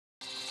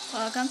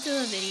Welcome to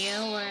a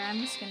video where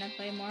I'm just gonna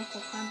play more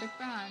Kombat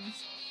Bronze.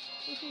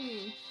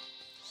 Woohoo!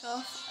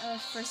 So,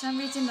 for some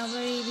reason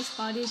nobody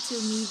responded to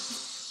me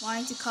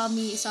wanting to call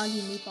me soggy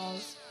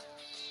meatballs.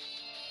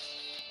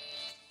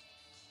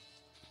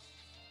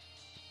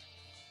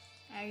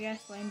 I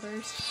guess flame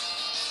burst.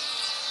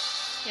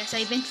 Yes,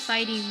 I've been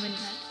fighting with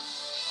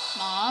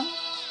Mom.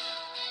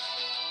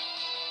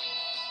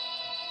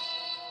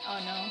 Oh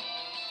no,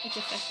 it's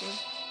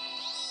effective.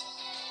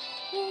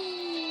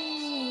 Ooh.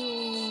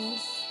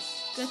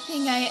 Good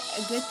thing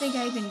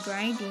I've been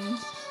grinding.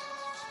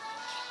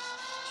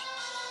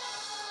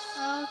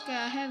 Okay,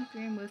 I have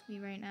Grim with me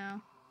right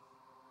now.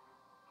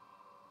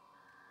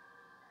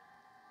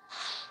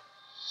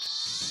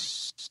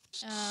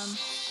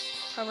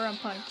 Power up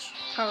punch.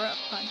 Power up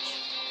punch.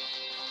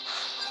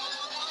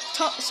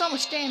 So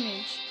much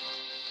damage.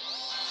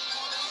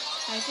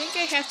 I think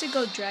I have to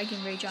go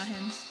Dragon Rage on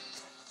him.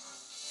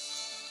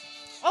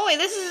 Oh wait,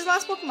 this is his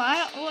last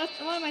Pokemon. What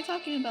am I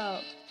talking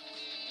about?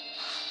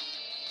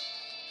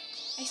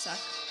 I suck.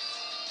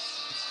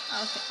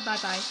 Okay, bye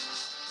bye.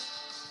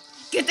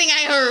 Good thing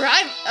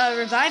I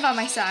revive on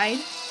my side.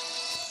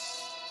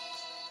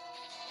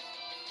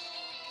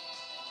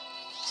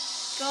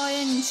 Go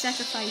ahead and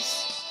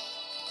sacrifice.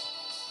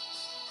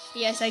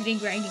 Yes, I've been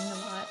grinding a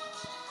lot.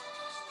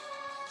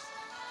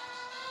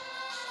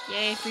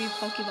 Yay, free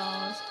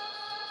Pokeballs.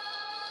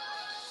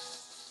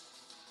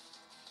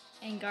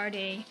 And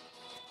Garde.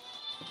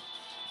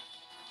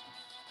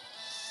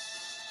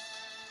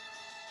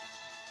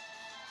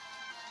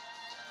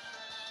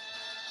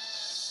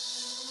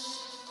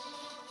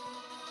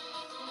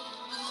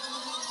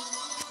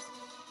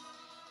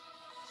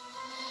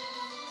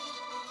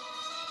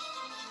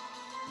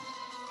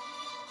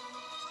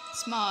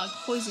 Smog,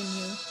 poison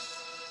you.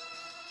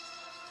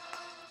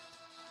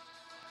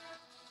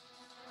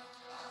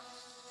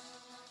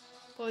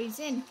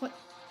 Poison.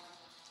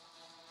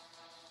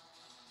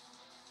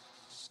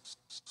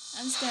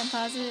 Understand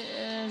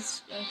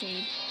positive.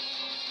 Okay.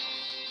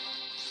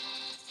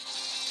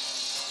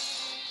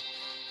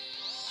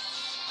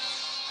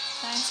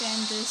 Time to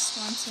end this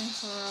once and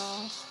for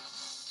all.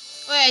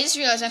 Wait, I just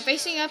realized I'm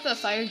facing up a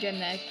fire gym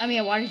next. I mean,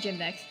 a water gym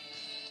next.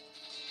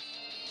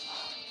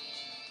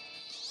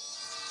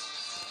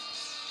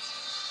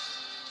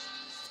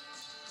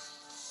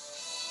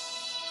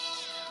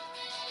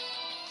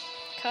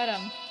 Cut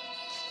him.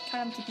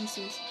 Cut him to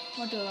pieces.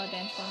 Won't do a lot of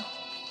damage though.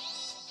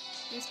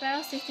 This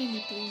battle's taking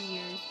me 3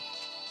 years.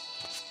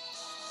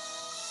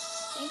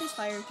 I think this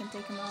fire can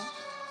take him out.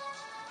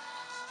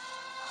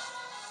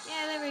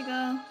 Yeah, there we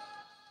go.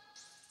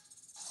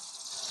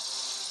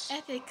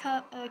 Epic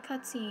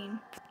cutscene.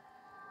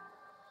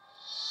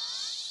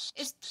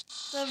 It's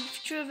the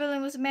true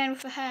villain was a man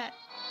with a hat.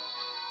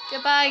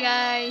 Goodbye,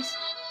 guys.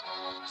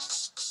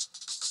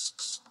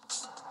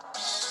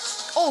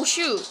 Oh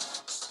shoot!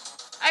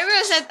 I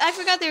realized that I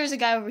forgot there was a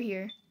guy over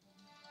here.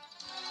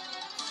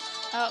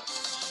 Oh.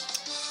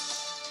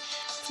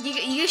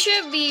 You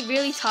should be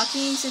really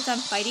talking since I'm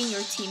fighting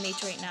your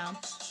teammates right now.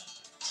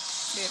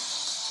 Rip.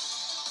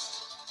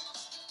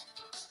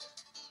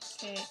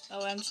 Okay.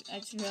 Oh, I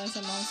just realized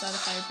I'm almost out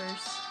of fire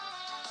burst.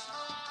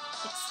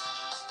 It's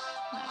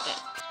not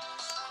dead.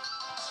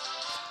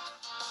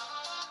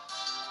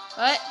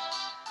 What?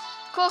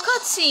 Cool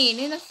cutscene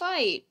in a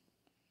fight.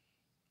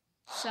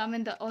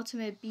 Summon the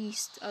ultimate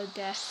beast of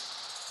death.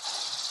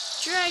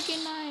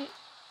 Dragonite.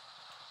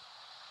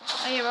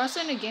 Oh yeah, we're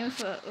also in a game with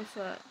the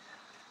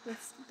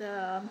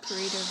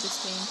creator of this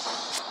game.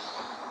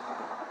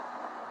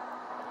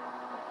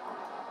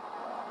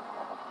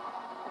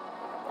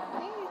 I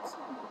think it's,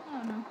 I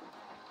don't know.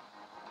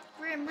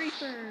 Grim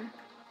Reaper.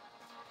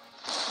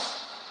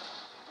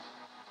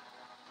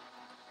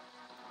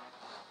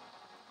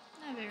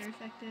 Not very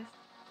effective.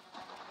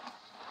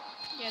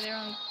 Yeah, they're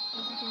only.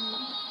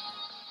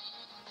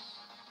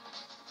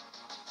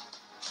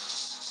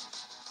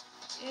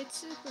 It's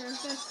super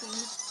effective.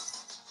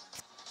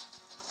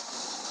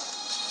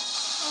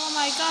 Oh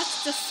my gosh,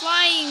 it's a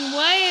flying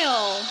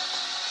whale!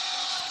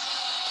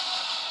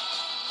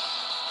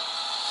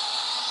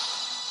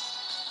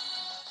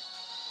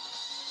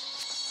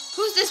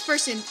 Who's this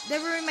person? They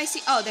were in my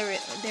seat. Oh, there I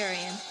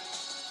am.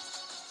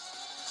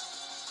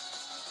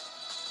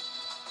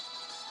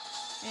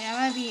 Yeah,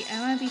 I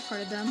wanna be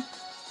part of them.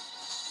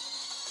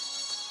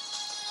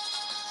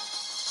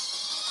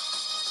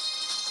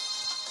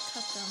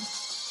 Cut them.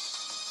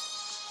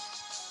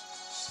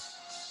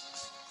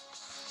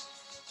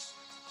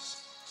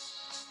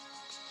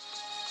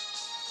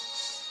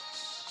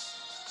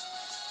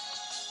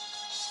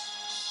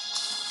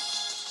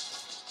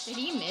 Did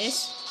he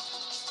miss?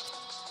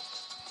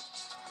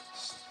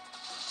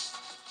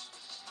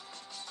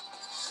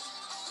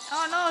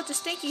 Oh no, it's a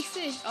stinky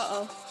fish.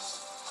 Uh-oh.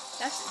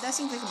 That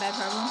seems like a bad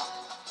problem.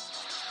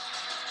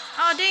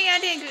 Oh dang, I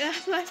didn't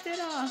get blasted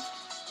off.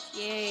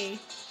 Yay.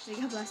 They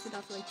got blasted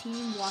off like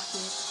Team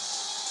Rocket.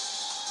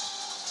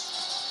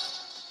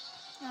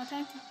 No,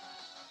 time to...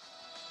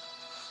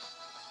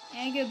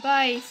 And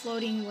goodbye,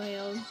 floating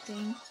whale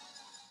thing.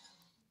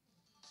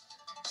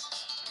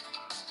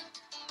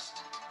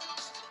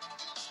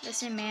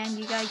 Listen, man,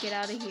 you gotta get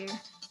out of here.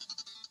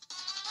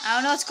 I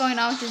don't know what's going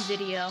on with this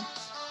video.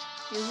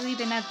 Usually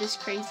they're not this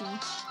crazy.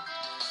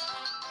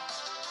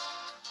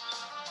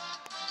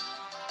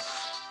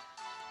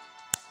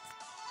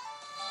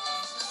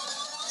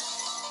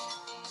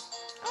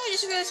 Oh, I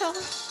just realized how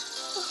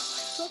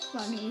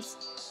Pokemon is.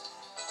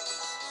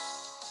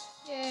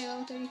 Yay,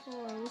 level 34,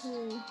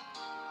 woohoo.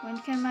 When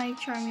can my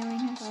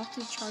Charmeleon evolve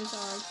to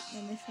Charizard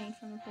and the faint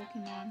from a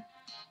Pokemon?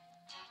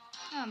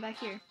 Oh, I'm back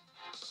here.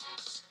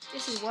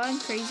 This is one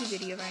crazy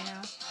video right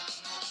now.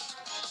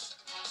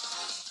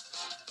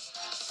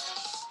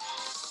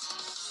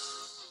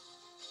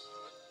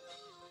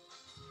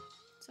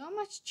 So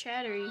much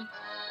chattery.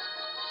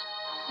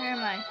 Where am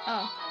I?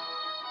 Oh.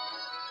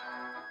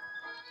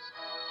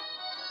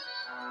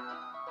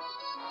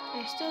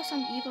 There's still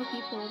some evil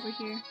people over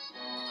here.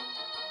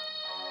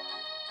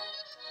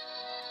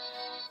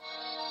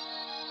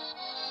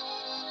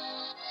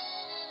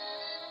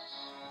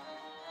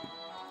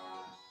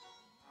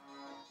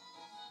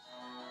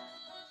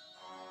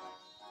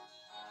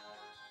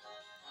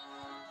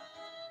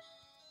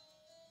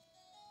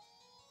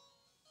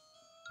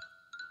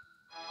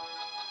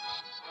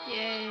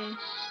 Yay.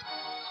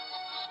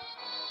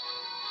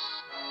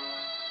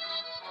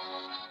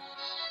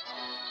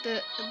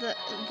 The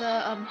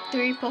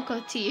 3 Poco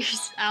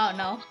Tears. I don't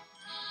know.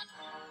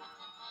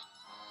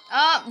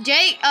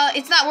 Jake,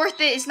 it's not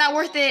worth it. It's not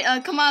worth it.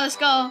 Come on, let's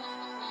go.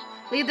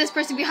 Leave this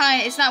person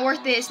behind. It's not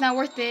worth it. It's not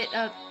worth it.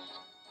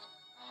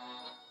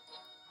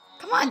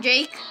 Come on,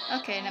 Jake.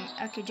 Okay,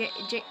 okay,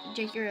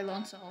 Jake, you're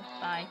alone, so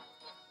bye.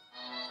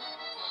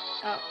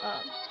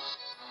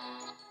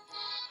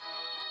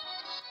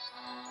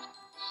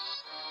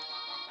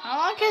 How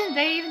long can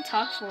they even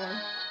talk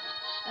for?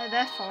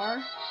 That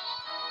far?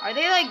 Are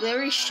they like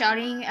literally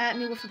shouting at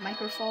me with a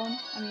microphone?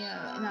 I mean,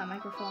 not a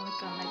microphone,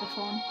 like a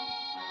megaphone.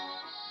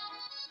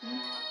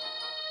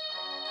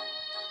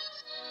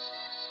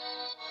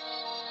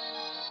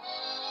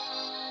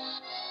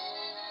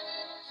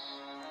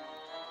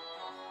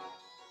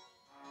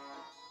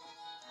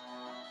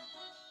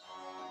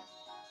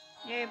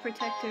 Yeah,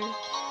 Protector.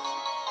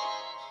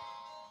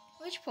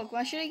 Which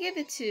Pokemon should I give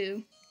it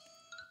to?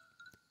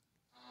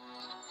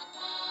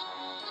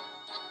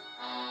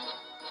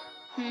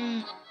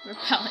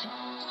 Repellent.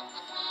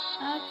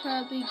 I'll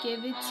probably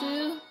give it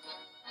to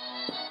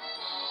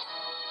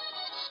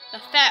the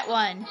fat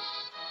one.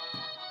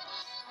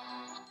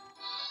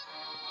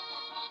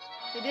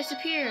 They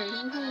disappeared.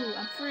 Woohoo,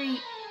 I'm free.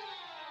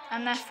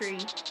 I'm not free.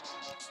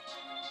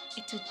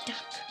 It's a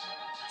duck.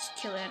 Must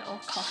kill it at all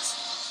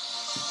costs.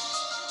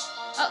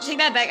 Oh, take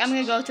that back. I'm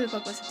gonna go to the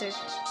Pokemon Center.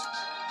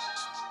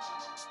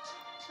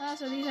 Oh,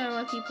 so these are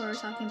what people were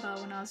talking about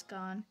when I was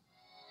gone.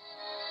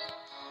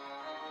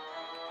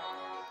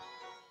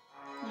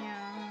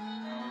 Yeah.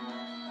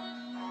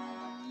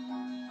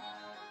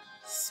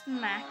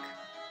 Smack.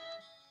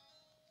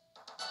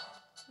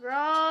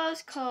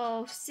 Rose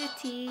Cove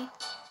City.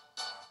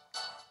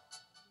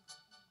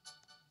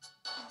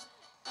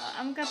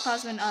 I'm gonna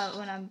pause when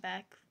I'm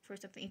back for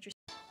something interesting.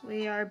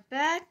 We are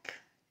back,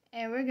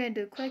 and we're gonna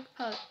do a quick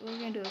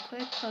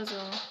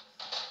puzzle.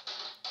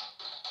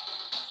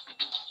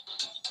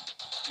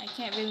 I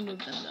can't really move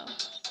them though.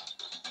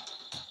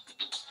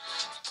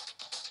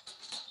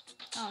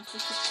 Oh, it's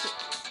just a quick.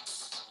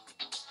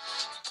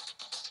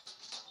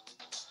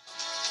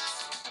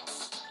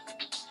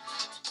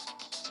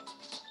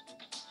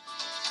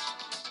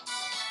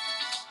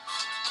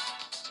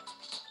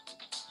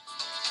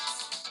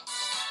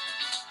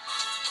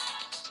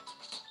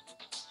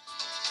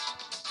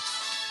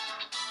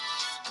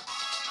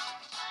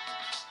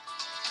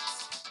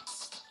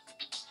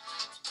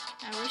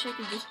 I wish I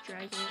could just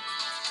drag it.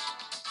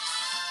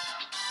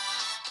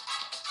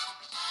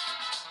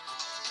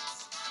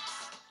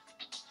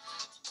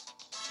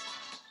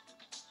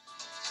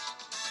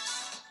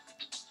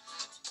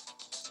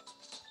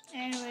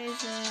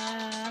 Anyways,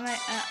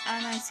 I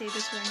might save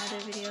this for another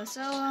video.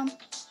 So,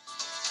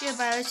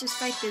 goodbye. Let's just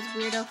fight this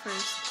weirdo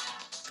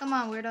first. Come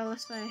on, weirdo,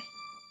 let's fight.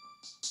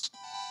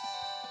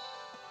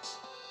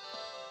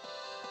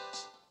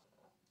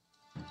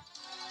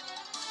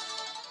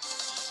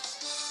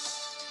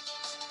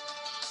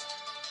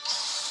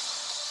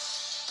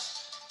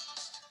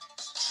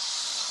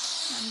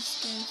 I'm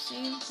just gonna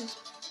save this.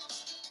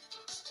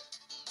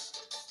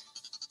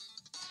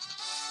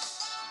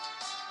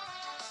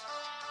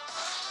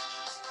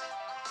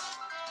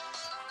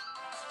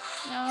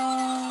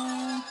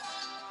 No.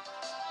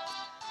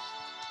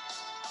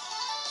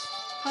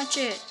 Punch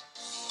it.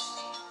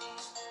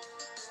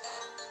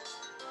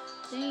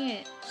 Dang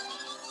it.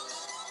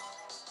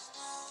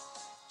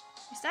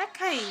 Is that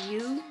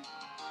Caillou?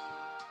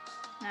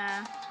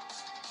 Nah.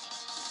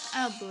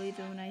 I'll believe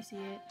it when I see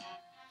it.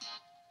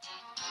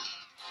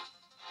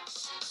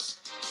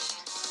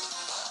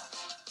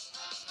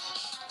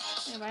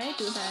 Yeah, why did I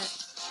do that?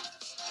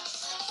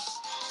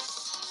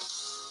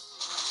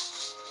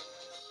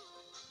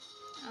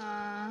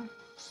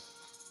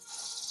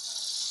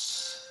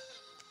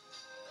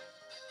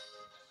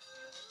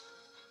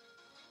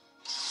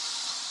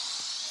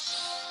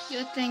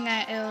 Good thing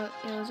it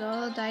was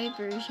all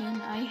diversion.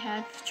 I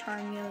have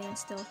Charmeleon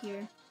still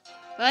here.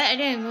 But I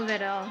didn't move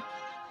at all.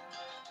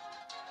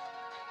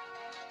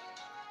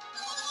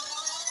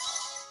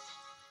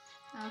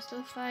 I'll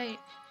still fight.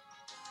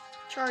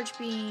 Charge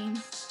beam.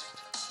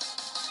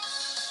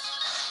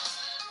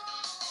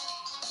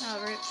 Oh,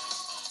 rip.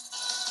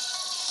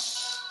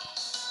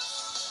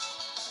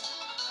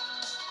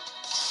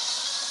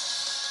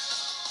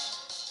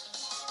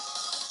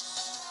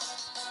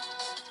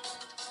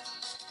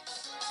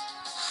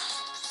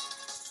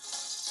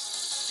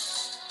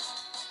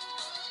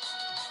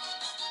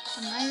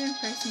 I'm not even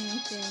pressing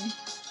anything.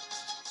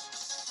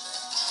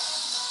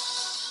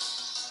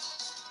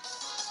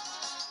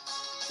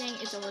 Dang,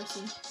 it's a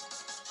horsey.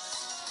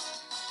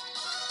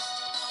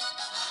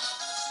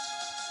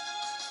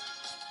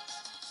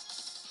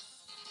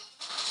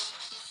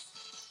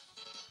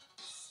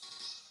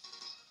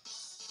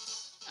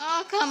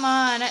 Oh, come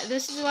on.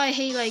 This is why I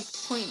hate, like,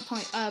 stuff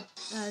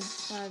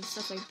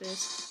like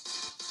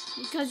this.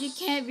 Because you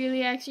can't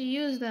really actually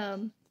use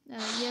them.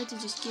 You have to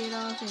just get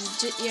off and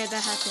yeah,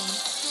 that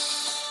happened.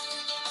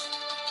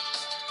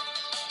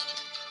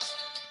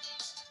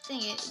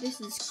 Dang it,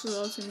 this is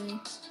cruel to me.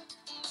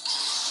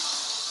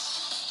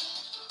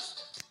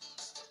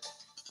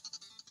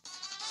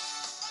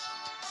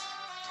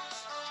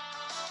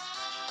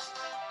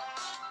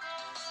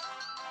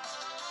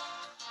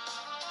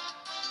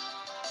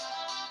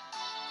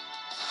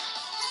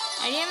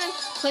 I didn't even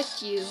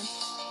click you.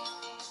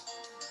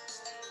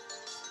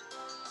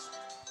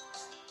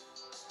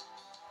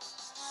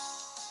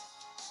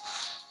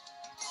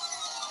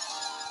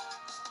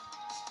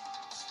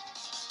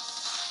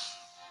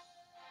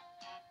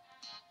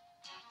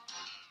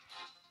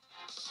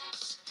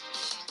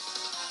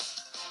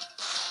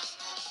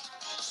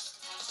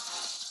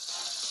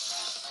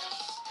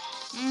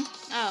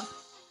 Oh.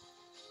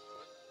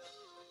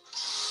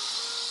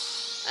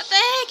 What the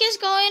heck is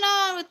going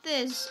on with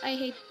this? I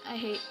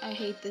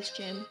hate this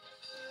gym.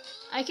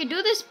 I could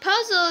do this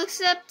puzzle,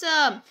 except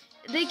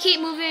they keep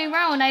moving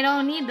around when I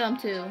don't need them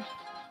to.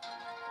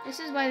 This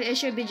is why it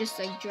should be just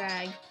like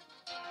drag.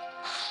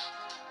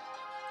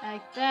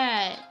 Like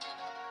that.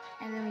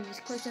 And then we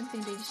just click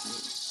something, they just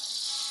move.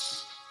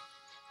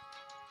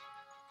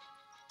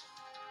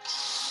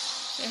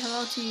 Say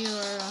hello to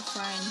your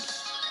friend.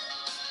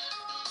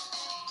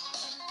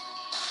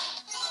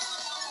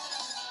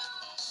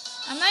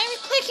 I'm not even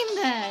clicking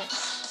that.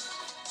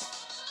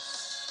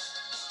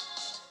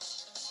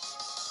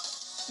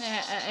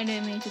 I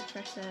didn't mean to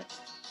press that.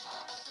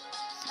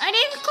 I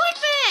didn't even click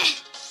that!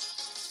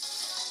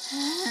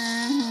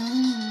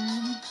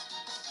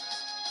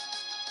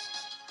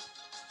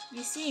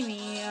 You see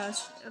me,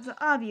 the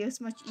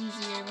obvious much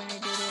easier when I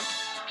did it.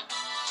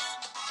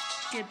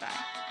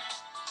 Goodbye.